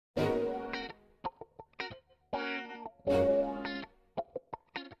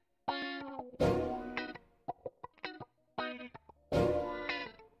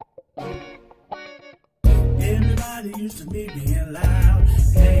used to me being loud,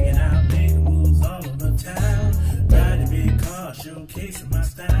 hanging out, making moves all over town, riding big cars, showcasing my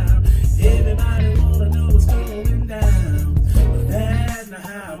style. Everybody wanna know what's going down, but that's not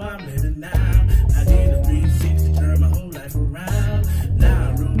how I'm living now. I did a 360, turn my whole life around. Now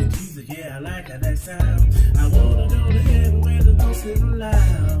I roll with Jesus, yeah, I like how that sound. I wanna go to heaven where the notes get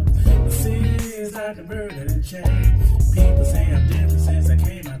loud. But sin's like a bird in a chain. People say I'm different since I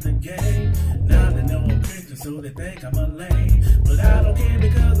came out the game. Now they know I'm Christian, so they think I'm a lame. But I don't care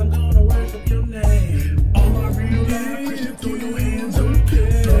because I'm gonna worship your name. All my real life Christian, throw your hands up.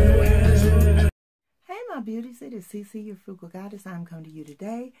 Throw your hands up. Hey my beauties, it is CC, your frugal goddess. I'm coming to you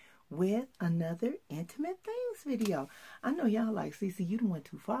today with another intimate things video. I know y'all like, CC, you done went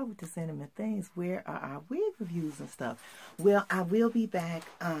too far with this intimate things. Where are our wig reviews and stuff? Well, I will be back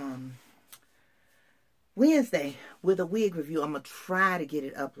Wednesday with a wig review. I'm gonna try to get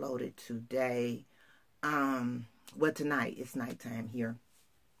it uploaded today. Well, tonight. It's nighttime here.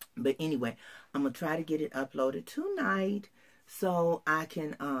 But anyway, I'm gonna try to get it uploaded tonight so I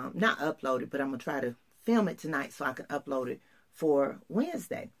can not upload it, but I'm gonna try to film it tonight so I can upload it for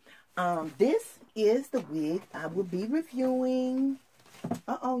Wednesday. This is the wig I will be reviewing.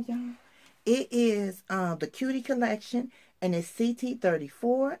 Y'all. It is the Cutie Collection, and it's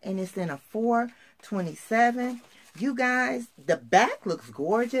CT34, and it's in a 427. You guys, the back looks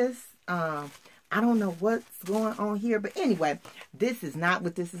gorgeous. I don't know what's going on here, but anyway, this is not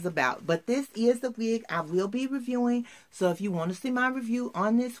what this is about. But this is the wig I will be reviewing. So if you want to see my review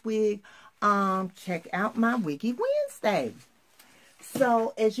on this wig, check out my Wiggy Wednesday.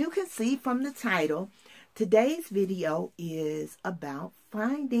 So as you can see from the title, today's video is about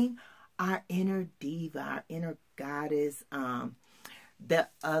finding our inner diva, our inner goddess. The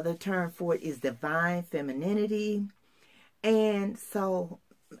other term for it is divine femininity. And so,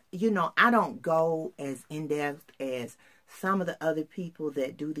 you know, I don't go as in-depth as some of the other people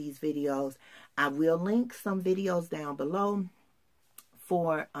that do these videos. I will link some videos down below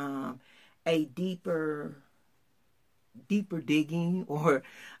for a deeper digging or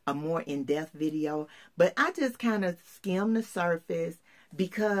a more in-depth video. But I just kind of skim the surface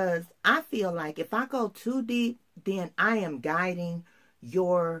because I feel like if I go too deep, then I am guiding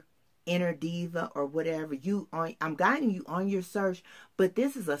your inner diva or whatever I'm guiding you on your search, but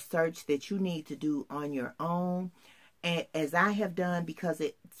this is a search that you need to do on your own, and as I have done, because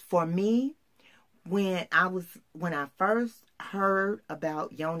it's for me. When I first heard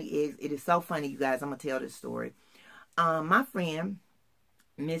about yoni eggs, it is so funny, you guys. I'm gonna tell this story. My friend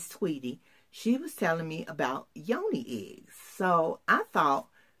Miss Tweety, she was telling me about yoni eggs, so I thought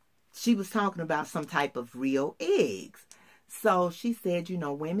she was talking about some type of real eggs. So she said, you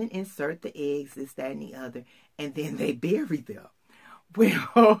know, women insert the eggs, this, that, and the other, and then they bury them.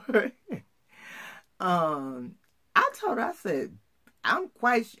 Well, I told her, I said, I'm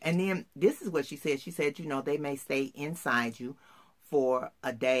quite, and then this is what she said. She said, you know, they may stay inside you for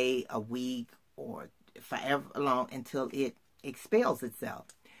a day, a week, or forever long until it expels itself.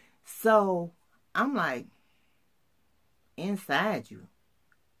 So I'm like, inside you,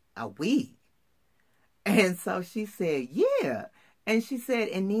 a week? And so she said, yeah. And she said,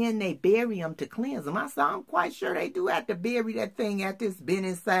 and then they bury them to cleanse them. I said, I'm quite sure they do have to bury that thing after it's been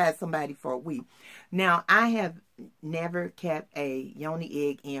inside somebody for a week. Now, I have never kept a yoni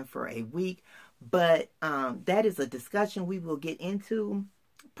egg in for a week, but that is a discussion we will get into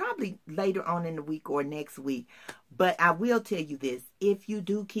probably later on in the week or next week. But I will tell you this, if you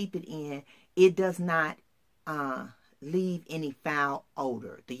do keep it in, it does not leave any foul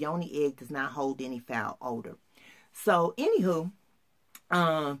odor. The yoni egg does not hold any foul odor. So anywho,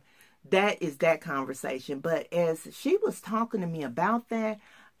 that is that conversation. But as she was talking to me about that,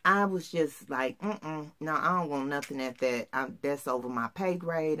 I was just like, no, I don't want nothing at that. That's over my pay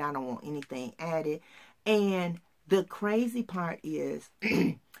grade. I don't want anything added. And the crazy part is,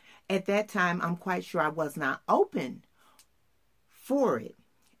 at that time, I'm quite sure I was not open for it.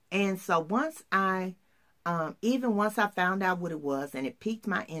 And so once even once I found out what it was, and it piqued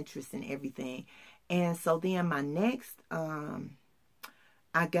my interest in everything. And so then my next,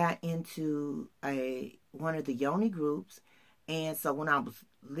 I got into one of the yoni groups. And so when I was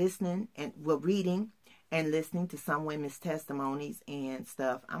listening and reading and listening to some women's testimonies and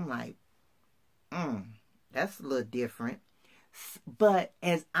stuff, I'm like, that's a little different. But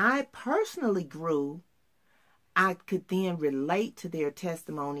as I personally grew, I could then relate to their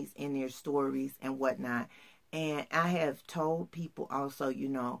testimonies and their stories and whatnot. And I have told people also, you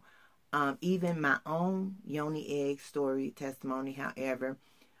know, even my own yoni egg story, testimony, however,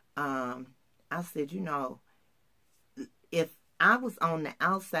 I said, you know, if I was on the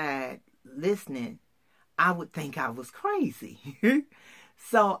outside listening, I would think I was crazy.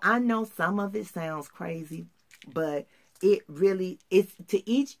 So I know some of it sounds crazy, but it really is, to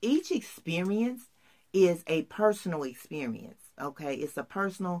each experience is a personal experience. Okay, it's a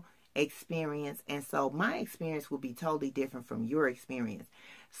personal experience, and so my experience will be totally different from your experience.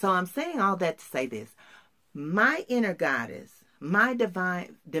 So I'm saying all that to say this: my inner goddess, my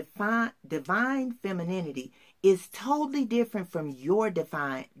divine femininity is totally different from your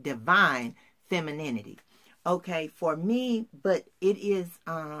divine femininity. Okay, for me, but it is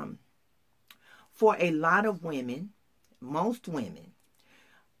for a lot of women, most women,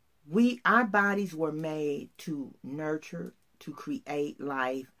 our bodies were made to nurture, to create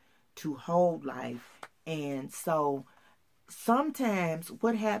life, to hold life. And so sometimes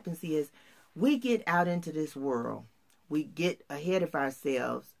what happens is we get out into this world, we get ahead of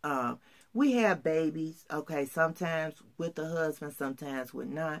ourselves. We have babies, okay, sometimes with a husband, sometimes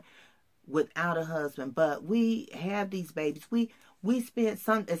without a husband, but we have these babies. We spend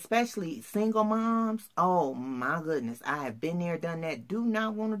some, especially single moms. Oh my goodness, I have been there, done that. Do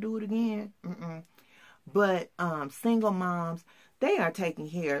not want to do it again. But single moms, they are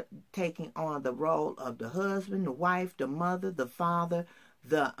taking on the role of the husband, the wife, the mother, the father,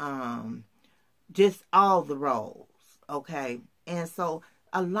 the just all the roles. Okay, and so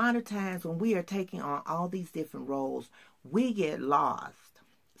a lot of times when we are taking on all these different roles, we get lost.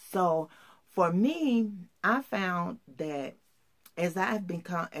 So for me, I found that as I've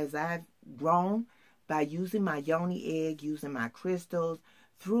grown by using my yoni egg, using my crystals,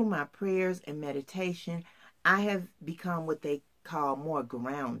 through my prayers and meditation, I have become what they call more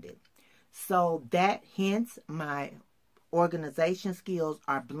grounded. So that hence my organization skills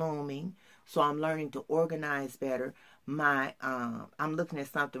are blooming. So I'm learning to organize better. I'm looking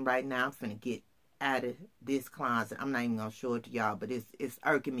at something right now. I'm finna get out of this closet. I'm not even gonna show it to y'all, but it's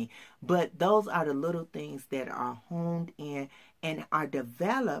irking me. But those are the little things that are honed in and are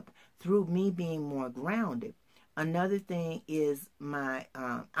developed through me being more grounded. Another thing is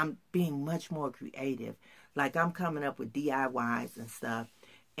I'm being much more creative. Like I'm coming up with DIYs and stuff.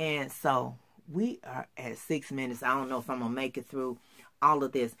 And so we are at 6 minutes. I don't know if I'm gonna make it through all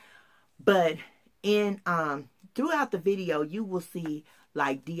of this, but in throughout the video you will see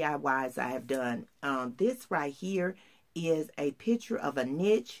like DIYs I have done. This right here is a picture of a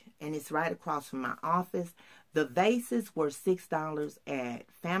niche, and it's right across from my office. The vases were $6 at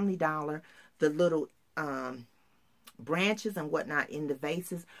Family Dollar. The little branches and whatnot in the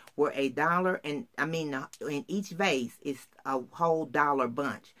vases were $1, and I mean in each vase is a whole dollar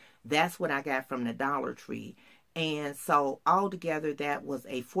bunch. That's what I got from the Dollar Tree. And so altogether that was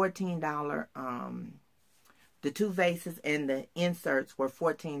a $14. The two vases and the inserts were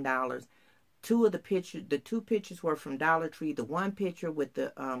 $14. The two pictures were from Dollar Tree. The one picture with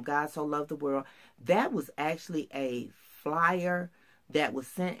the God So Loved the World, that was actually a flyer that was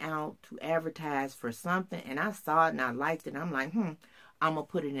sent out to advertise for something, and I saw it and I liked it. I'm like, I'm gonna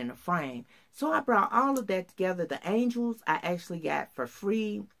put it in a frame. So I brought all of that together. The angels I actually got for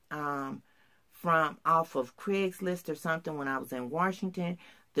free from off of Craigslist or something when I was in Washington.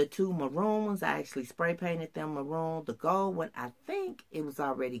 The two maroon ones, I actually spray painted them maroon. The gold one, I think it was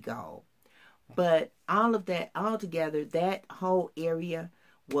already gold. But all of that, all together, that whole area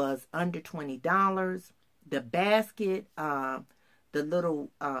was under $20. The basket, the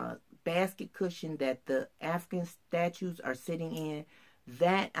little basket cushion that the African statues are sitting in,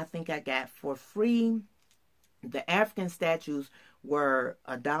 that I think I got for free. The African statues were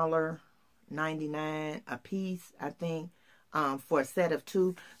 $1.99 a piece, I think. For a set of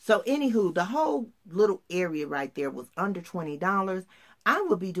 2. So anywho, the whole little area right there was under $20. I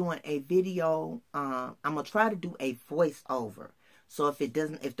will be doing a video. I'm gonna try to do a voiceover. So if the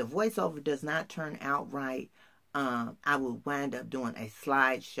voiceover does not turn out right, I will wind up doing a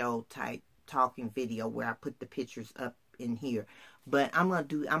slideshow type talking video where I put the pictures up in here. But I'm gonna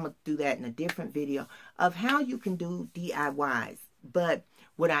do that in a different video of how you can do DIYs. But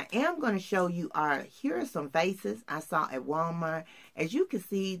what I am going to show you here are some vases I saw at Walmart. As you can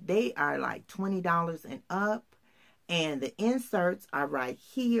see, they are like $20 and up. And the inserts are right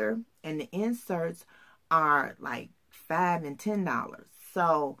here. And the inserts are like $5 and $10.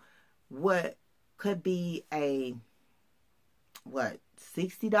 So what could be a,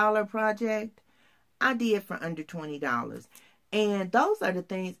 $60 project, I did for under $20. And those are the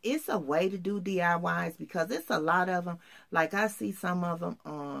things. It's a way to do DIYs because it's a lot of them. Like I see some of them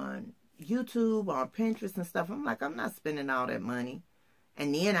on YouTube, on Pinterest and stuff. I'm like, I'm not spending all that money.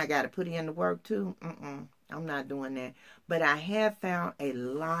 And then I got to put in the work too. I'm not doing that. But I have found a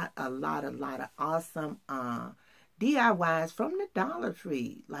lot of awesome DIYs from the Dollar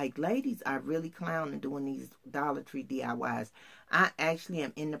Tree. Like, ladies are really clowning doing these Dollar Tree DIYs. I actually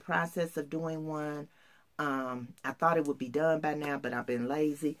am in the process of doing one. I thought it would be done by now, but I've been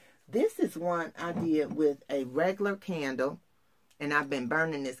lazy. This is one I did with a regular candle, and I've been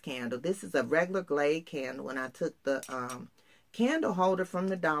burning this candle. This is a regular Glade candle, and I took the candle holder from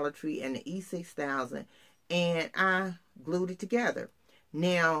the Dollar Tree and the E6000, and I glued it together.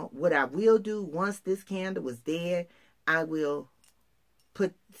 Now, what I will do once this candle is dead, I will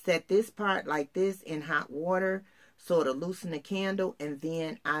set this part like this in hot water so it'll loosen the candle, and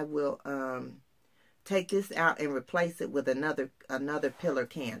then I will take this out and replace it with another pillar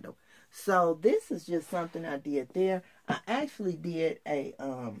candle. So this is just something I did there. I actually did a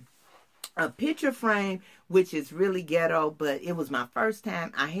picture frame, which is really ghetto, but it was my first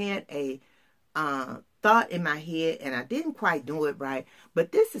time. I had a thought in my head, and I didn't quite do it right,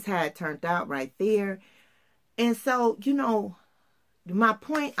 but this is how it turned out right there. And so, you know, my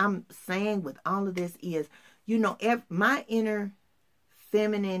point I'm saying with all of this is, you know, my inner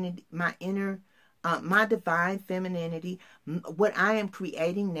femininity, my divine femininity, what I am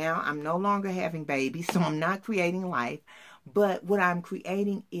creating now, I'm no longer having babies, so I'm not creating life, but what I'm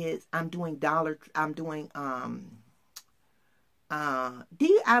creating is I'm doing DIY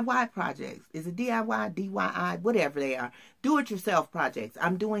projects. Is it DIY, DIY, whatever they are, do-it-yourself projects.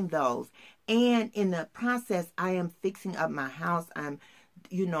 I'm doing those, and in the process, I am fixing up my house. I'm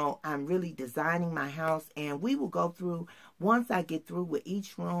really designing my house, and we will go through, once I get through with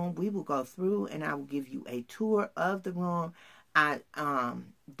each room, we will go through and I will give you a tour of the room.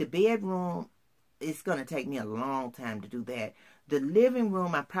 The bedroom, it's going to take me a long time to do that. The living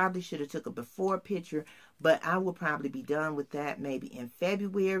room, I probably should have took a before picture, but I will probably be done with that maybe in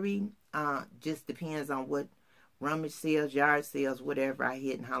February. Just depends on what rummage sales, yard sales, whatever I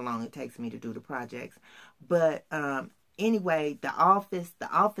hit and how long it takes me to do the projects. But anyway, the office,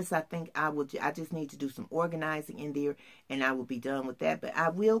 I think I just need to do some organizing in there, and I will be done with that. But I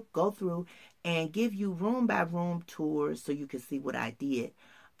will go through and give you room by room tours so you can see what I did.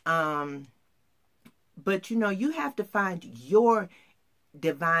 But you know, you have to find your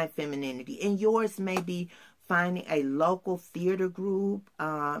divine femininity, and yours may be finding a local theater group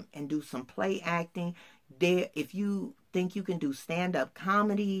and do some play acting. There, if you think you can do stand-up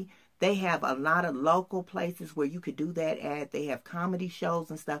comedy, they have a lot of local places where you could do that at. They have comedy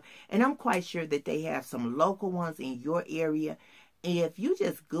shows and stuff. And I'm quite sure that they have some local ones in your area. If you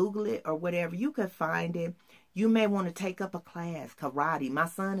just Google it or whatever, you could find it. You may want to take up a class, karate. My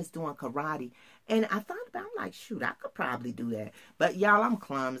son is doing karate. And I thought about it, I'm like, shoot, I could probably do that. But y'all, I'm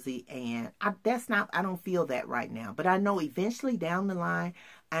clumsy, and I don't feel that right now. But I know eventually down the line,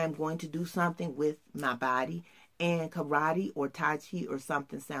 I'm going to do something with my body. And karate or tai chi or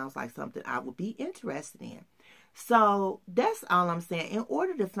something sounds like something I would be interested in. So that's all I'm saying. In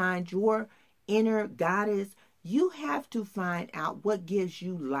order to find your inner goddess, you have to find out what gives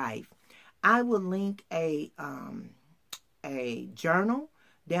you life. I will link a journal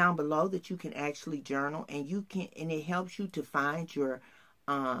down below that you can actually journal, and it helps you to find your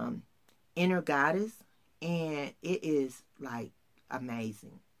inner goddess, and it is like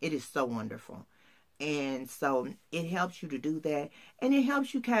amazing. It is so wonderful. And so it helps you to do that. And it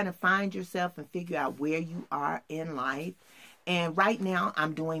helps you kind of find yourself and figure out where you are in life. And right now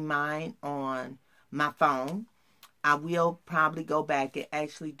I'm doing mine on my phone. I will probably go back and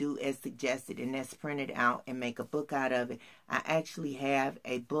actually do as suggested, and that's print it out and make a book out of it. I actually have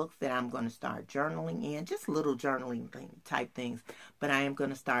a book that I'm going to start journaling in, just little journaling type things. But I am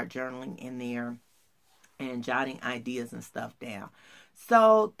going to start journaling in there and jotting ideas and stuff down.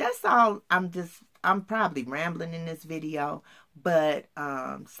 So that's all. I'm probably rambling in this video, but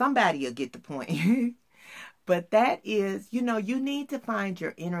somebody will get the point. But that is, you know, you need to find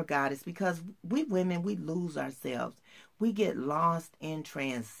your inner goddess, because we women, we lose ourselves. We get lost in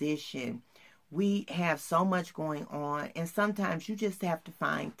transition. We have so much going on, and sometimes you just have to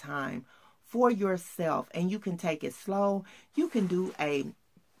find time for yourself, and you can take it slow. You can do a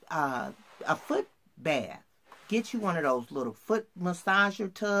foot bath. Get you one of those little foot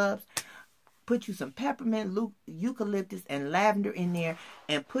massager tubs. Put you some peppermint, eucalyptus, and lavender in there,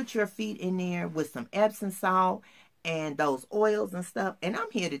 and put your feet in there with some Epsom salt and those oils and stuff. And I'm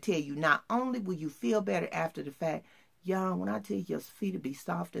here to tell you, not only will you feel better after the fact, y'all, when I tell you your feet will be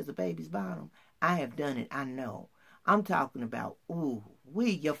soft as a baby's bottom, I have done it. I know. I'm talking about,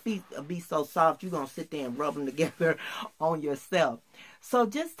 your feet will be so soft, you're going to sit there and rub them together on yourself. So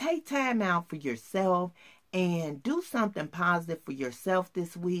just take time out for yourself and do something positive for yourself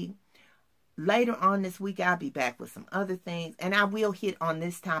this week. later on this week, I'll be back with some other things. And I will hit on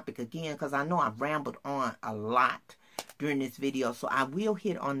this topic again because I know I've rambled on a lot during this video. So I will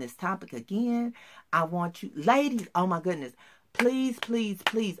hit on this topic again. I want you, ladies, oh my goodness, please, please,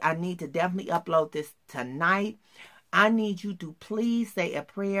 please, I need to definitely upload this tonight. I need you to please say a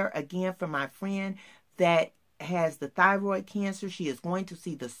prayer again for my friend that has the thyroid cancer. She is going to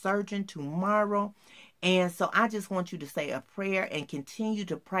see the surgeon tomorrow. And so I just want you to say a prayer and continue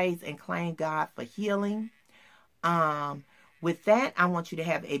to praise and claim God for healing. With that, I want you to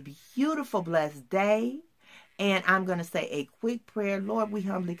have a beautiful, blessed day. And I'm going to say a quick prayer. Lord, we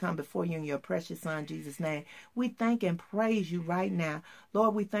humbly come before you in your precious son, Jesus' name. We thank and praise you right now.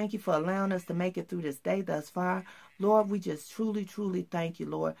 Lord, we thank you for allowing us to make it through this day thus far. Lord, we just truly, truly thank you,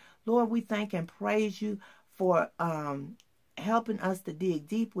 Lord. Lord, we thank and praise you for helping us to dig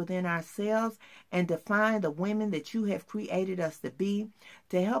deep within ourselves and to find the women that you have created us to be,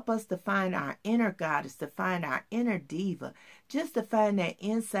 to help us to find our inner goddess, to find our inner diva, just to find that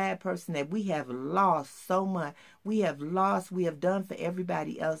inside person that we have lost so much. We have done for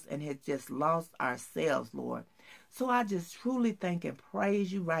everybody else and have just lost ourselves, Lord. So I just truly thank and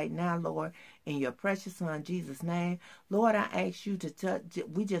praise you right now, Lord, in your precious son, Jesus' name. Lord, I ask you to touch,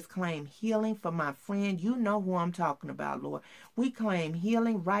 we just claim healing for my friend. You know who I'm talking about, Lord. We claim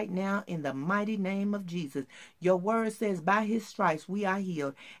healing right now in the mighty name of Jesus. Your word says by his stripes we are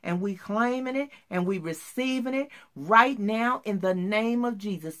healed. And we claiming it and we receiving it right now in the name of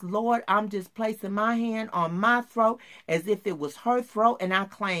Jesus. Lord, I'm just placing my hand on my throat as if it was her throat, and I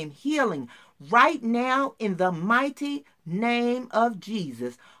claim healing right now in the mighty name of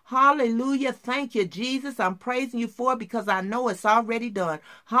Jesus. Hallelujah. Thank you, Jesus. I'm praising you for it because I know it's already done.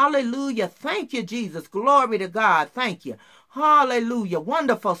 Hallelujah. Thank you, Jesus. Glory to God. Thank you. Hallelujah.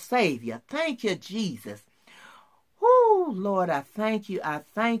 Wonderful Savior. Thank you, Jesus. Oh, Lord, I thank you. I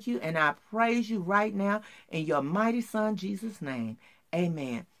thank you and I praise you right now in your mighty son, Jesus' name.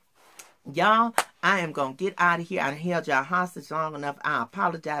 Amen. Y'all, I am going to get out of here. I held y'all hostage long enough. I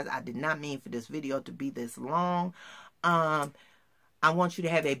apologize. I did not mean for this video to be this long. I want you to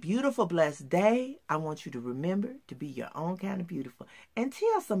have a beautiful, blessed day. I want you to remember to be your own kind of beautiful. And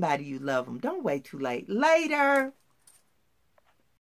tell somebody you love them. Don't wait too late. Later.